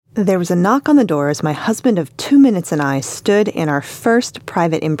There was a knock on the door as my husband of 2 minutes and I stood in our first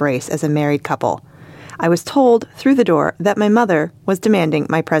private embrace as a married couple. I was told through the door that my mother was demanding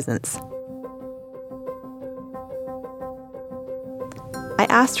my presence. I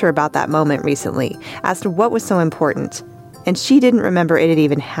asked her about that moment recently, asked what was so important, and she didn't remember it had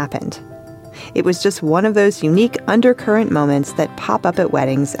even happened. It was just one of those unique undercurrent moments that pop up at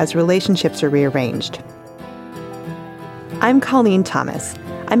weddings as relationships are rearranged. I'm Colleen Thomas.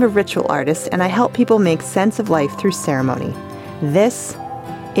 I'm a ritual artist, and I help people make sense of life through ceremony. This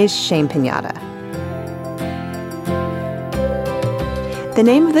is Shame Pinata. The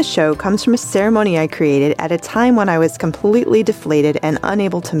name of the show comes from a ceremony I created at a time when I was completely deflated and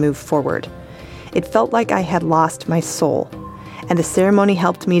unable to move forward. It felt like I had lost my soul, and the ceremony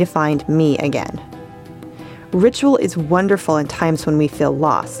helped me to find me again. Ritual is wonderful in times when we feel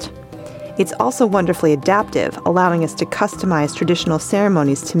lost. It's also wonderfully adaptive, allowing us to customize traditional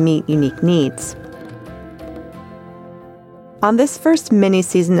ceremonies to meet unique needs. On this first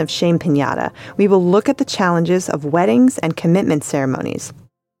mini-season of Shame Pinata, we will look at the challenges of weddings and commitment ceremonies.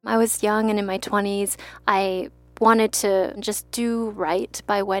 I was young and in my 20s. I wanted to just do right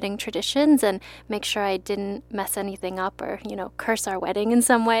by wedding traditions and make sure I didn't mess anything up or, curse our wedding in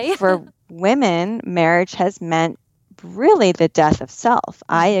some way. For women, marriage has meant really the death of self.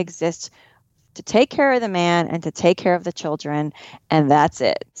 I exist to take care of the man and to take care of the children, and that's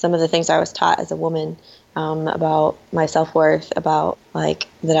it. Some of the things I was taught as a woman about my self-worth, about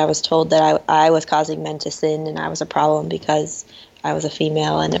that I was told that I was causing men to sin and I was a problem because I was a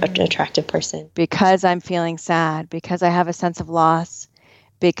female and an attractive person. Because I'm feeling sad, because I have a sense of loss,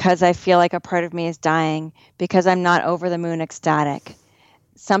 because I feel like a part of me is dying, because I'm not over the moon ecstatic.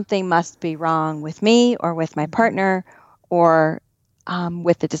 Something must be wrong with me or with my partner or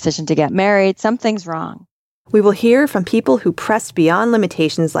with the decision to get married. Something's wrong. We will hear from people who pressed beyond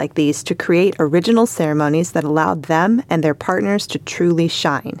limitations like these to create original ceremonies that allowed them and their partners to truly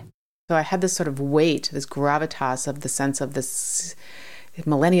shine. So I had this sort of weight, this gravitas of the sense of this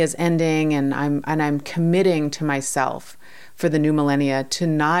millennia's ending, and I'm committing to myself for the new millennia to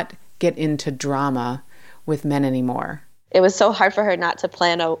not get into drama with men anymore. It was so hard for her not to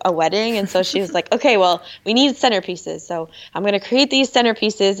plan a wedding, and so she was like, okay, well, we need centerpieces, so I'm going to create these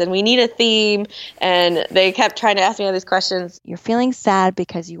centerpieces, and we need a theme, and they kept trying to ask me all these questions. You're feeling sad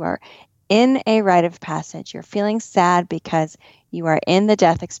because you are in a rite of passage. You're feeling sad because you are in the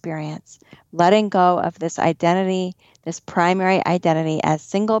death experience, letting go of this identity, this primary identity as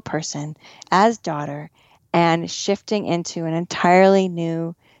single person, as daughter, and shifting into an entirely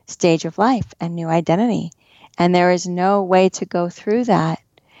new stage of life and new identity. And there is no way to go through that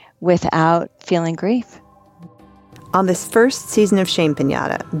without feeling grief. On this first season of Shame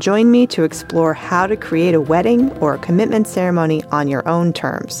Pinata, join me to explore how to create a wedding or a commitment ceremony on your own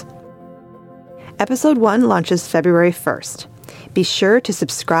terms. Episode 1 launches February 1st. Be sure to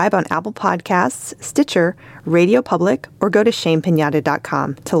subscribe on Apple Podcasts, Stitcher, Radio Public, or go to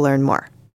shamepinata.com to learn more.